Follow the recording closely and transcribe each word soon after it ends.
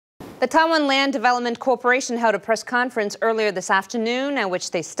The Taiwan Land Development Corporation held a press conference earlier this afternoon at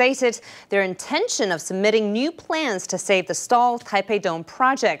which they stated their intention of submitting new plans to save the stalled Taipei Dome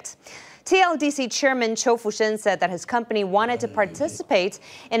project. TLDC Chairman Chiu Fu-sheng said that his company wanted to participate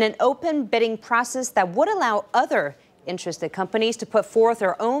in an open bidding process that would allow other interested companies to put forth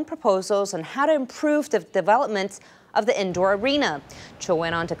their own proposals on how to improve the development of the indoor arena. Chiu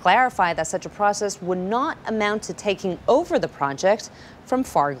went on to clarify that such a process would not amount to taking over the project from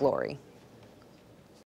Farglory.